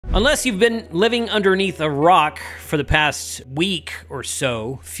Unless you've been living underneath a rock for the past week or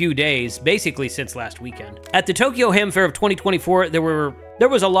so, few days, basically since last weekend. At the Tokyo Ham Fair of 2024, there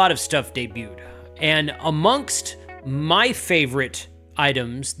was a lot of stuff debuted. And amongst my favorite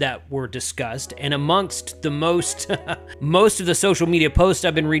items that were discussed, and amongst the most of the social media posts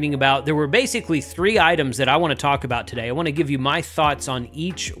I've been reading about, there were basically 3 items that I want to talk about today. I want to give you my thoughts on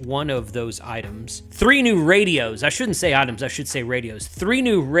each one of those items. 3 new radios. I shouldn't say items, I should say radios. 3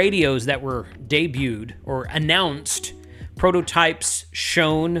 new radios that were debuted or announced, prototypes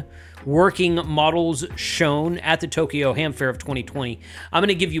shown, working models shown at the Tokyo Ham Fair of 2020. I'm going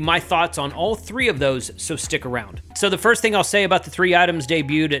to give you my thoughts on all 3 of those, so stick around. So the first thing I'll say about the 3 items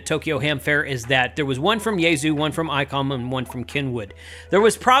debuted at Tokyo Ham Fair is that there was one from Yaesu, one from Icom, and one from Kenwood. There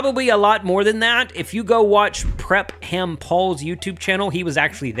was probably a lot more than that. If you go watch Prep Ham Paul's YouTube channel, he was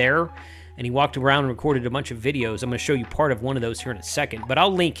actually there, and he walked around and recorded a bunch of videos. I'm going to show you part of one of those here in a second, but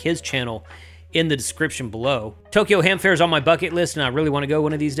I'll link his channel in the description below. Tokyo Ham Fair is on my bucket list, and I really want to go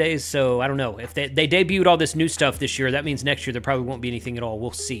one of these days, so I don't know. If they debuted all this new stuff this year, that means next year there probably won't be anything at all.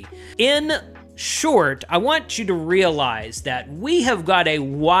 We'll see. In short, I want you to realize that we have got a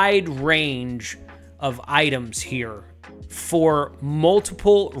wide range of items here for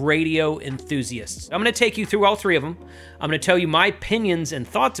multiple radio enthusiasts. I'm going to take you through all 3 of them. I'm going to tell you my opinions and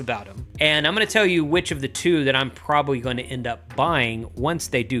thoughts about them, and I'm going to tell you which of the 2 that I'm probably going to end up buying once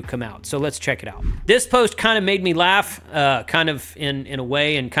they do come out. So let's check it out. This post kind of made me laugh, kind of in a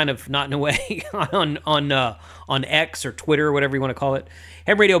way and kind of not in a way on X or Twitter or whatever you want to call it.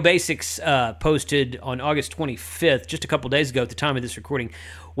 Ham Radio Basics posted on August 25th, just a couple days ago at the time of this recording,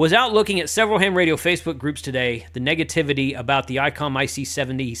 was out looking at several ham radio Facebook groups today. The negativity about the Icom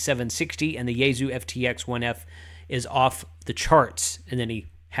IC70 760 and the Yaesu FTX 1F is off the charts. And then he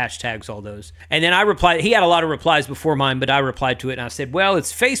hashtags all those. And then I replied, he had a lot of replies before mine, but I replied to it and I said, well,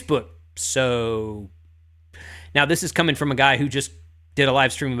 it's Facebook. So now this is coming from a guy who just did a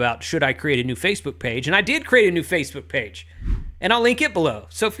live stream about should I create a new Facebook page? And I did create a new Facebook page. And I'll link it below.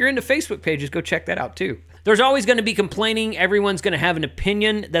 So if you're into Facebook pages, go check that out too. There's always going to be complaining. Everyone's going to have an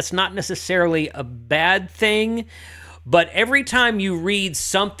opinion. That's not necessarily a bad thing. But every time you read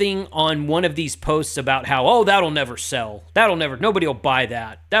something on one of these posts about how, oh, that'll never sell. Nobody will buy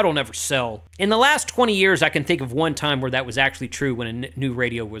that. That'll never sell. In the last 20 years, I can think of one time where that was actually true when a new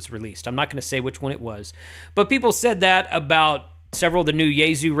radio was released. I'm not going to say which one it was. But people said that about several of the new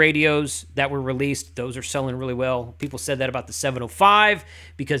Yaesu radios that were released. Those are selling really well. People said that about the 705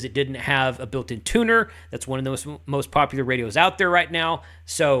 because it didn't have a built-in tuner. That's one of the most popular radios out there right now.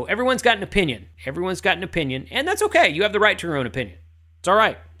 So everyone's got an opinion. Everyone's got an opinion, and that's okay. You have the right to your own opinion. It's all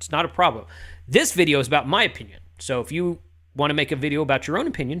right. It's not a problem. This video is about my opinion. So if you want to make a video about your own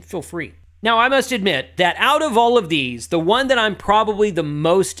opinion, feel free. Now, I must admit that out of all of these, the one that I'm probably the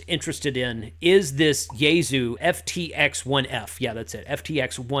most interested in is this Yaesu FTX-1F. Yeah, that's it,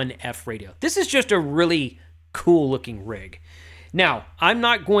 FTX-1F radio. This is just a really cool-looking rig. Now, I'm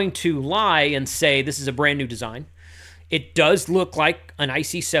not going to lie and say this is a brand new design. It does look like an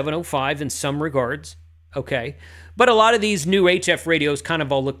IC705 in some regards, okay? But a lot of these new HF radios kind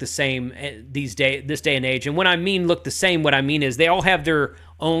of all look the same this day and age. And when I mean look the same, what I mean is they all have their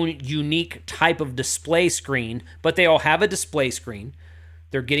own unique type of display screen, but they all have a display screen.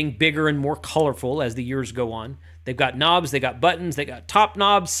 They're getting bigger and more colorful as the years go on. They've got knobs, they got buttons, they got top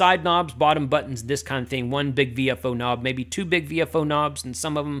knobs, side knobs, bottom buttons, this kind of thing. One big VFO knob, maybe 2 big VFO knobs, and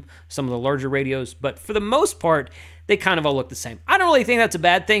some of the larger radios. But for the most part, they kind of all look the same. I don't really think that's a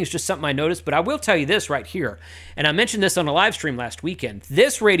bad thing. It's just something I noticed, but I will tell you this right here. And I mentioned this on a live stream last weekend.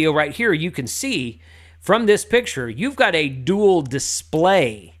 This radio right here, you can see from this picture, you've got a dual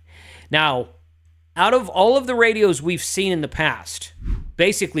display. Now, out of all of the radios we've seen in the past,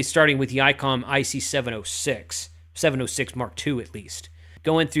 basically starting with the Icom IC706, 706 Mark II at least,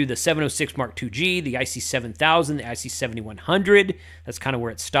 going through the 706 Mark II-G, the IC7000, the IC7100, that's kind of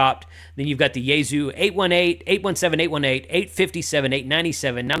where it stopped. Then you've got the Yaesu 818, 817, 818, 857,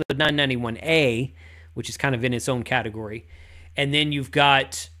 897, now the 991A, which is kind of in its own category. And then you've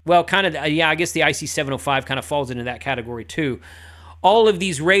got, well, kind of, yeah, I guess the IC705 kind of falls into that category too. All of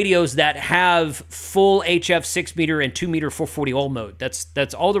these radios that have full HF 6-meter and 2-meter 440 all mode.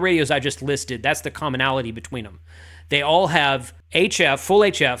 That's all the radios I just listed. That's the commonality between them. They all have HF, full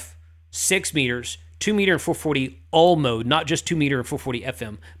HF, 6 meters, 2-meter and 440 all mode, not just 2-meter and 440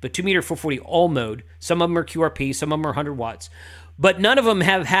 FM, but 2-meter 440 all mode. Some of them are QRP, some of them are 100 watts. But none of them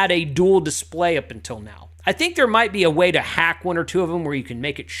have had a dual display up until now. I think there might be a way to hack one or two of them where you can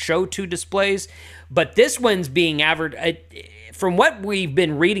make it show 2 displays, but this one's being averaged. from what we've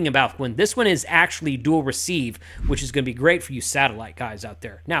been reading about, this one is actually dual receive, which is going to be great for you satellite guys out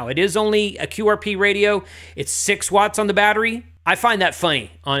there. Now, it is only a QRP radio. It's 6 watts on the battery. I find that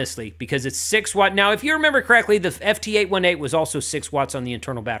funny, honestly, because it's 6 watt. Now, if you remember correctly, the FT818 was also 6 watts on the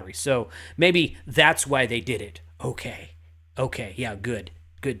internal battery. So maybe that's why they did it. Okay. Yeah, good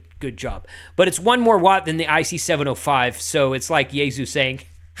job. But it's 1 more watt than the IC705. So it's like Yaesu saying,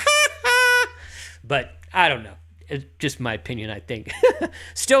 but I don't know. It's just my opinion, I think.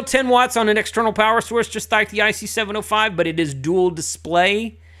 Still 10 watts on an external power source, just like the IC705, but it is dual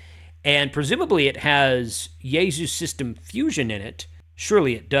display. And presumably it has Yaesu System Fusion in it.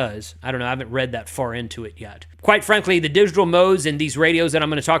 Surely it does. I don't know. I haven't read that far into it yet. Quite frankly, the digital modes in these radios that I'm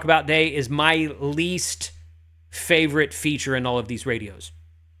going to talk about today is my least favorite feature in all of these radios.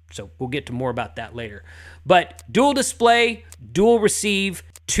 So we'll get to more about that later. But dual display, dual receive,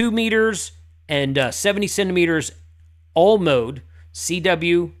 2 meters and 70 centimeters all mode,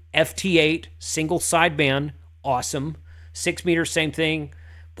 CW, FT8, single sideband, awesome. 6 meters, same thing.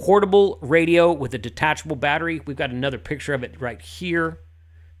 Portable radio with a detachable battery. We've got another picture of it right here.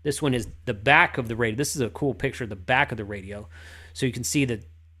 This one is the back of the radio. This is a cool picture of the back of the radio. So you can see the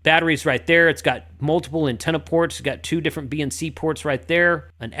batteries right there. It's got multiple antenna ports. It's got 2 different BNC ports right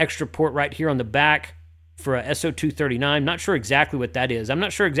there. An extra port right here on the back for a SO239. Not sure exactly what that is. I'm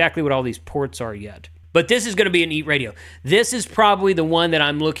not sure exactly what all these ports are yet. But this is going to be a neat radio. This is probably the one that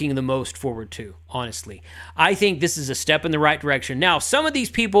I'm looking the most forward to, honestly. I think this is a step in the right direction. Now, some of these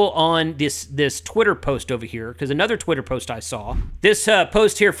people on this Twitter post over here, because another Twitter post I saw, this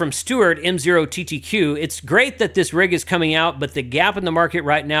post here from Stuart, M0TTQ, it's great that this rig is coming out, but the gap in the market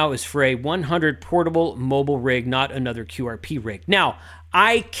right now is for a 100 portable mobile rig, not another QRP rig. Now,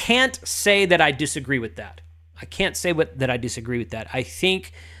 I can't say that I disagree with that. I can't say that I disagree with that. I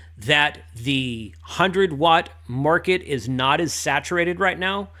think that the 100-watt market is not as saturated right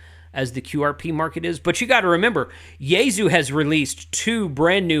now as the QRP market is. But you got to remember, Yaesu has released 2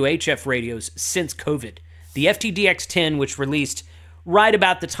 brand new HF radios since COVID. The FTDX10, which released right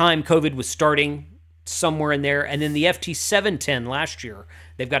about the time COVID was starting, somewhere in there, and then the FT710 last year.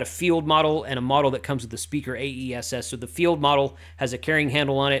 They've got a field model and a model that comes with the speaker AESS. So the field model has a carrying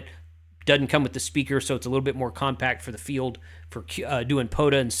handle on it. Doesn't come with the speaker, so it's a little bit more compact for the field, for doing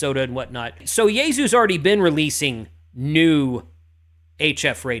POTA and SOTA and whatnot. So Yaesu's already been releasing new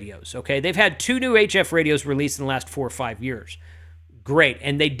HF radios, okay? They've had 2 new HF radios released in the last 4 or 5 years. Great.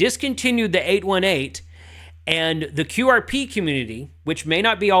 And they discontinued the 818, and the QRP community, which may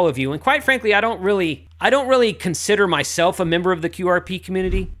not be all of you, and quite frankly, I don't really consider myself a member of the QRP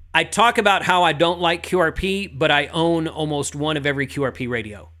community. I talk about how I don't like QRP, but I own almost one of every QRP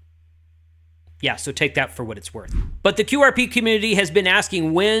radio. Yeah, so take that for what it's worth. But the QRP community has been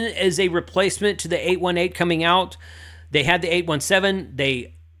asking, when is a replacement to the 818 coming out? They had the 817.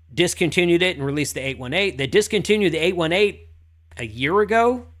 They discontinued it and released the 818. They discontinued the 818 a year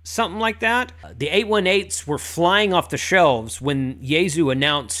ago, something like that. The 818s were flying off the shelves when Yaesu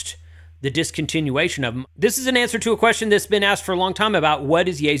announced the discontinuation of them. This is an answer to a question that's been asked for a long time about what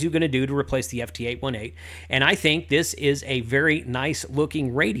is Yaesu going to do to replace the FT818. And I think this is a very nice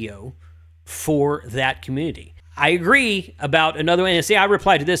looking radio for that community. I agree about another one. And see, I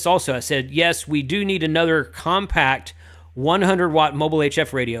replied to this also. I said, yes, we do need another compact 100-watt mobile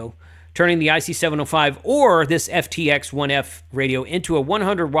HF radio, turning the IC705 or this FTX1F radio into a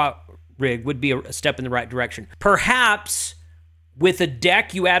 100-watt rig would be a step in the right direction. Perhaps with a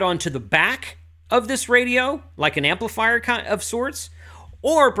deck you add on to the back of this radio, like an amplifier kind of sorts,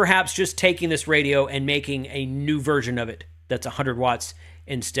 or perhaps just taking this radio and making a new version of it that's 100 watts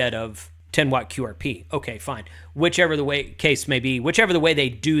instead of 10-watt QRP. Okay, fine. Whichever the case may be, whichever the way they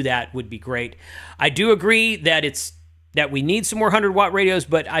do that would be great. I do agree that we need some more 100-watt radios,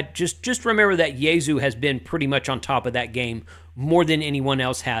 but I just remember that Yaesu has been pretty much on top of that game more than anyone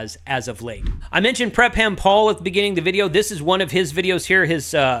else has as of late. I mentioned Prep Ham Paul at the beginning of the video. This is one of his videos here.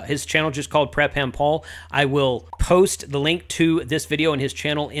 His channel just called Prep Ham Paul. I will post the link to this video and his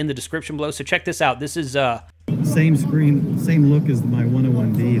channel in the description below, so check this out. This is same screen, same look as my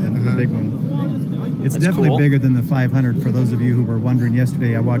 101D, the big one. It's definitely cool. Bigger than the 500. For those of you who were wondering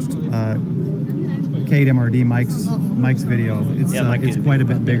yesterday, I watched Kate MRD Mike's video. It's quite a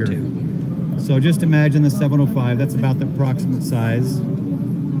bit bigger. So just imagine the 705. That's about the approximate size.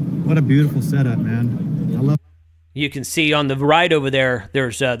 What a beautiful setup, man. I love. You can see on the right over there,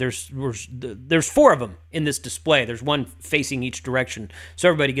 there's 4 of them in this display. There's one facing each direction, so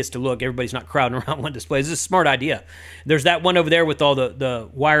everybody gets to look. Everybody's not crowding around one display. This is a smart idea. There's that one over there with all the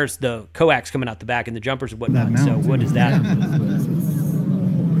wires, the coax coming out the back, and the jumpers and whatnot. So what is that?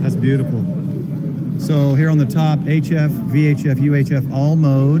 That's beautiful. So here on the top, HF, VHF, UHF, all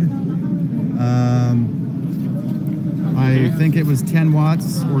mode. I think it was 10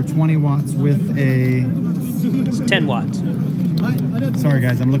 watts or 20 watts with a... It's 10 watts. Sorry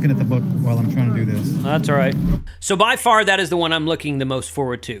guys, I'm looking at the book while I'm trying to do this. That's all right. So by far, that is the one I'm looking the most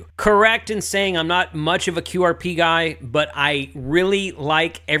forward to. Correct in saying I'm not much of a QRP guy, but I really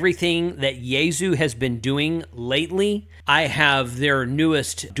like everything that Yaesu has been doing lately. I have their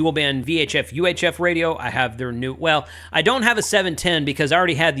newest dual band VHF UHF radio. I have their new, well, I don't have a 710 because I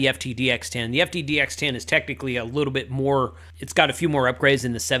already had the FTDX10. The FTDX10 is technically a little bit more, it's got a few more upgrades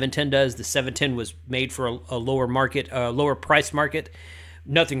than the 710 does. The 710 was made for a lower market, lower price market.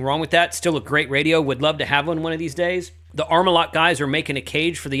 Nothing wrong with that. Still a great radio. Would love to have one of these days. The Armalot guys are making a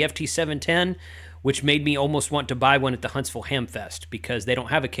cage for the FT710, which made me almost want to buy one at the Huntsville Hamfest because they don't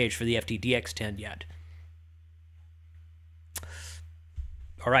have a cage for the FTDX10 yet.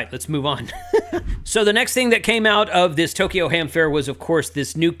 All right, let's move on. So the next thing that came out of this Tokyo Ham Fair was, of course,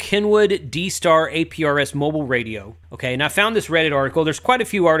 this new Kenwood D-Star APRS mobile radio. Okay, and I found this Reddit article. There's quite a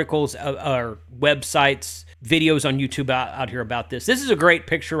few articles, or websites, videos on YouTube out here about this. This is a great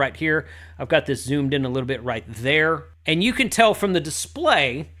picture right here. I've got this zoomed in a little bit right there. And you can tell from the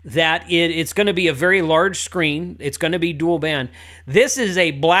display that it's going to be a very large screen. It's going to be dual band. This is a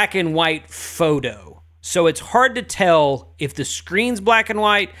black and white photo. So it's hard to tell if the screen's black and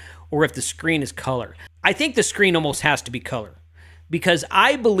white or if the screen is color. I think the screen almost has to be color because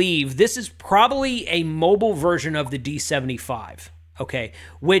I believe this is probably a mobile version of the D75, okay?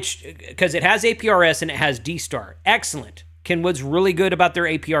 Because it has APRS and it has D-Star. Excellent. Kenwood's really good about their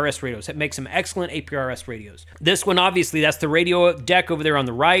APRS radios. It makes some excellent APRS radios. This one, obviously, that's the radio deck over there on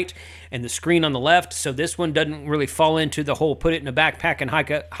the right and the screen on the left. So this one doesn't really fall into the whole put it in a backpack and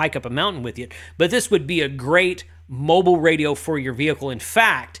hike up a mountain with you. But this would be a great mobile radio for your vehicle. In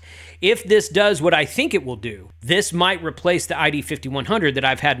fact, if this does what I think it will do, this might replace the ID5100 that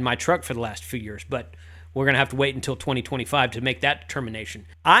I've had in my truck for the last few years. But we're going to have to wait until 2025 to make that determination.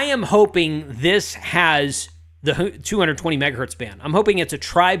 I am hoping this has the 220 megahertz band. I'm hoping it's a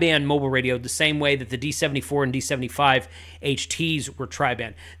tri-band mobile radio the same way that the D74 and D75 HTs were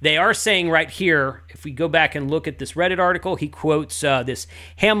tri-band. They are saying right here, if we go back and look at this Reddit article, he quotes this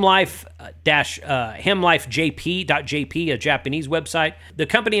hamlifejp.jp, a Japanese website. The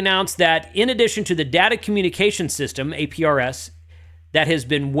company announced that in addition to the data communication system, APRS, that has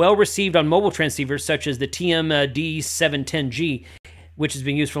been well received on mobile transceivers such as the TMD710G, which has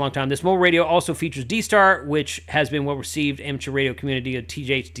been used for a long time. This mobile radio also features D-Star, which has been well received. Amateur radio community, a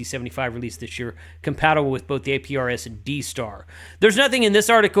TJH D75 released this year, compatible with both the APRS and D-Star. There's nothing in this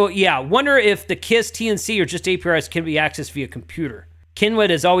article. Yeah, wonder if the KISS TNC or just APRS can be accessed via computer. Kenwood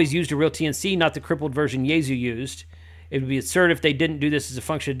has always used a real TNC, not the crippled version Yaesu used. It would be absurd if they didn't do this as a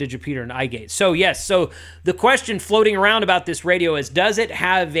function of Digipeater and iGate. So yes, so the question floating around about this radio is, does it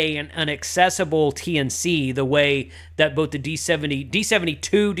have an accessible TNC the way that both the D72,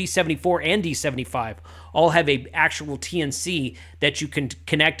 D74, and D75 all have a actual TNC that you can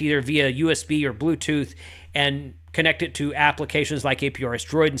connect either via USB or Bluetooth and connect it to applications like APRS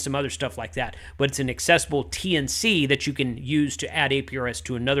Droid and some other stuff like that. But it's an accessible TNC that you can use to add APRS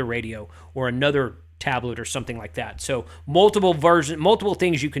to another radio or another tablet or something like that. So multiple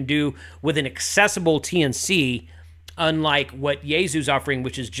things you can do with an accessible TNC, unlike what Yaesu's offering,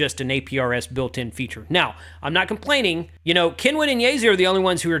 which is just an APRS built-in feature. Now, I'm not complaining. You know, Kenwood and Yaesu are the only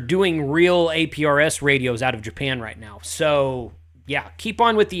ones who are doing real APRS radios out of Japan right now. So yeah, keep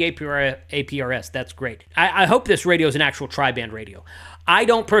on with the APRS. That's great. I hope this radio is an actual tri-band radio. I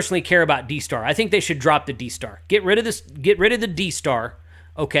don't personally care about D-Star. I think they should drop the D-Star. Get rid of the D-Star,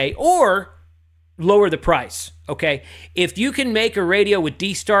 okay? Or lower the price, okay? If you can make a radio with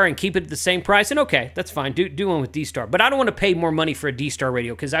D-Star and keep it at the same price, then okay, that's fine. Do one with D-Star. But I don't want to pay more money for a D-Star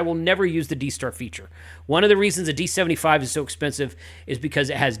radio because I will never use the D-Star feature. One of the reasons the D75 is so expensive is because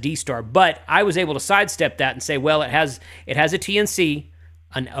it has D-Star. But I was able to sidestep that and say, well, it has a TNC,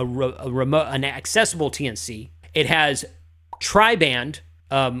 an accessible TNC. It has tri-band,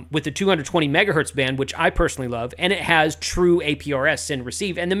 with the 220 megahertz band, which I personally love, and it has true APRS send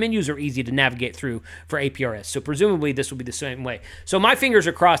receive, and the menus are easy to navigate through for APRS. So presumably this will be the same way. So my fingers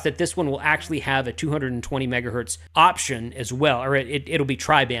are crossed that this one will actually have a 220 megahertz option as well, or it'll be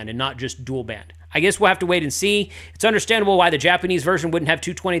tri-band and not just dual band. I guess we'll have to wait and see. It's understandable why the Japanese version wouldn't have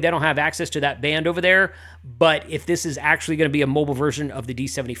 220. They don't have access to that band over there. But if this is actually going to be a mobile version of the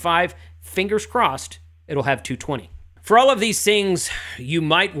D75, fingers crossed, it'll have 220. For all of these things, you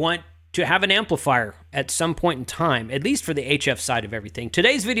might want to have an amplifier at some point in time, at least for the HF side of everything.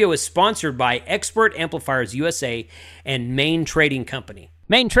 Today's video is sponsored by Expert Amplifiers USA and Main Trading Company.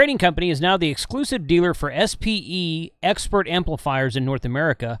 Main Trading Company is now the exclusive dealer for SPE expert amplifiers in North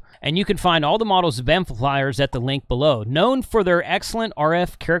America, and you can find all the models of amplifiers at the link below. Known for their excellent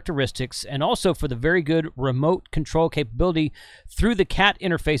RF characteristics and also for the very good remote control capability through the CAT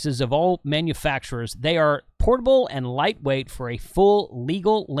interfaces of all manufacturers, they are portable and lightweight for a full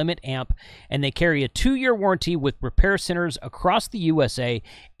legal limit amp, and they carry a 2-year warranty with repair centers across the USA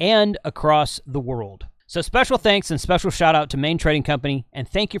and across the world. So special thanks and special shout out to Main Trading Company, and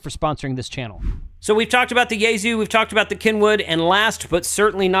thank you for sponsoring this channel. So we've talked about the Yaesu, we've talked about the Kenwood, and last but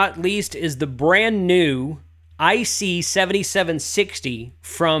certainly not least is the brand new IC7760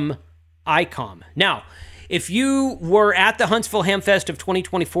 from Icom. Now, if you were at the Huntsville Hamfest of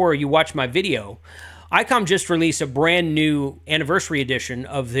 2024 or you watched my video, Icom just released a brand new anniversary edition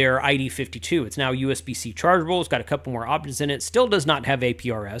of their ID52. It's now USB-C chargeable. It's got a couple more options in it. Still does not have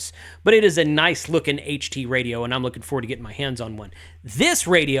APRS, but it is a nice looking HT radio, and I'm looking forward to getting my hands on one. This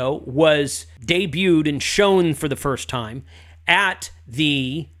radio was debuted and shown for the first time at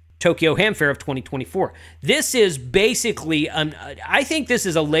the Tokyo Ham Fair of 2024. This is basically, I think this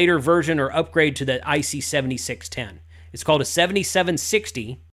is a later version or upgrade to the IC7610. It's called a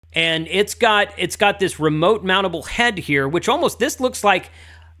 7760. And it's got this remote mountable head here, which almost this looks like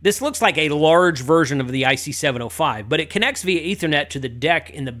a large version of the IC705, but it connects via Ethernet to the deck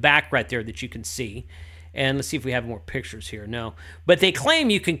in the back right there that you can see. And let's see if we have more pictures here. No, but they claim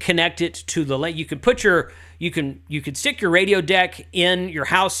you can connect it to the you can put your you can stick your radio deck in your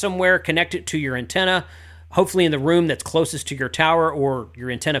house somewhere, connect it to your antenna, hopefully in the room that's closest to your tower or your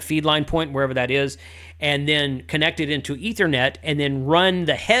antenna feed line point, wherever that is, and then connect it into Ethernet, and then run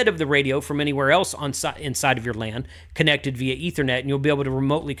the head of the radio from anywhere else inside of your LAN, connected via Ethernet, and you'll be able to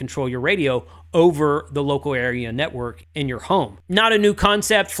remotely control your radio over the local area network in your home. Not a new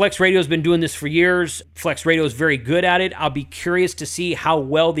concept. Flex Radio's been doing this for years. Flex Radio is very good at it. I'll be curious to see how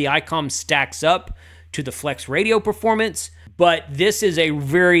well the Icom stacks up to the Flex Radio performance, but this is a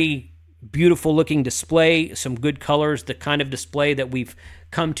very beautiful looking display, some good colors, the kind of display that we've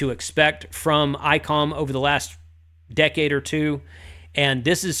come to expect from Icom over the last decade or two. And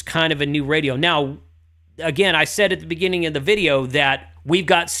this is kind of a new radio. Now, again, I said at the beginning of the video that we've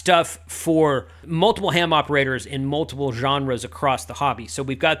got stuff for multiple ham operators in multiple genres across the hobby. So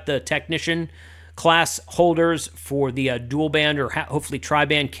we've got the technician class holders for the dual band or hopefully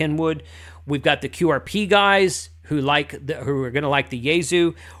tri-band Kenwood. We've got the QRP guys who are going to like the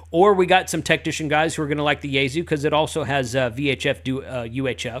Yaesu. Or we got some technician guys who are going to like the Yaesu because it also has VHF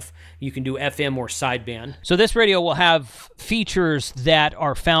UHF. You can do FM or sideband. So this radio will have features that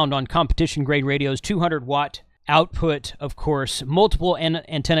are found on competition-grade radios, 200-watt output, of course, multiple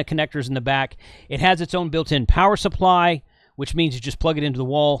antenna connectors in the back. It has its own built-in power supply, which means you just plug it into the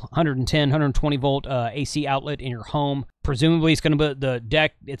wall, 110, 120-volt AC outlet in your home. Presumably, it's going to be, the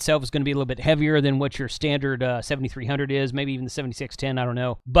deck itself is going to be a little bit heavier than what your standard 7300 is, maybe even the 7610, I don't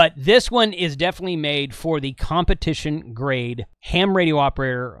know. But this one is definitely made for the competition-grade ham radio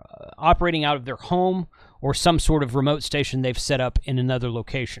operator operating out of their home or some sort of remote station they've set up in another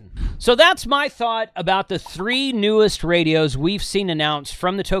location. So that's my thought about the 3 newest radios we've seen announced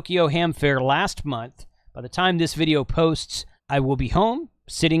from the Tokyo Ham Fair last month. By the time this video posts, I will be home,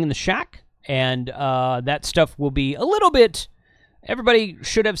 sitting in the shack, and that stuff will be a little bit... Everybody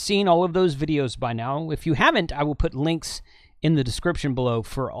should have seen all of those videos by now. If you haven't, I will put links in the description below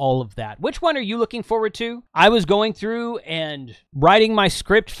for all of that. Which one are you looking forward to? I was going through and writing my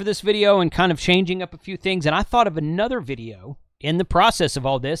script for this video and kind of changing up a few things, and I thought of another video in the process of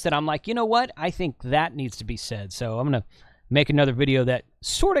all this that I'm like, you know what? I think that needs to be said. So I'm going to make another video that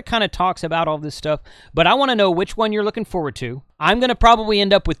sort of kind of talks about all this stuff, but I want to know which one you're looking forward to. I'm going to probably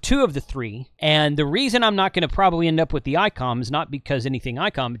end up with 2 of the 3, and the reason I'm not going to probably end up with the Icom is not because anything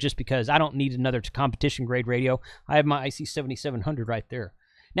Icom, but just because I don't need another competition-grade radio. I have my IC7700 right there.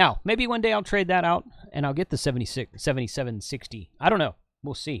 Now, maybe one day I'll trade that out, and I'll get the 7760. I don't know.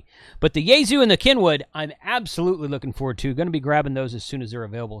 We'll see. But the Yaesu and the Kenwood, I'm absolutely looking forward to. Going to be grabbing those as soon as they're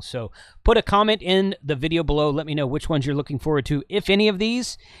available. So put a comment in the video below. Let me know which ones you're looking forward to, if any of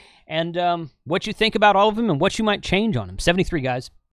these, and what you think about all of them and what you might change on them. 73, guys.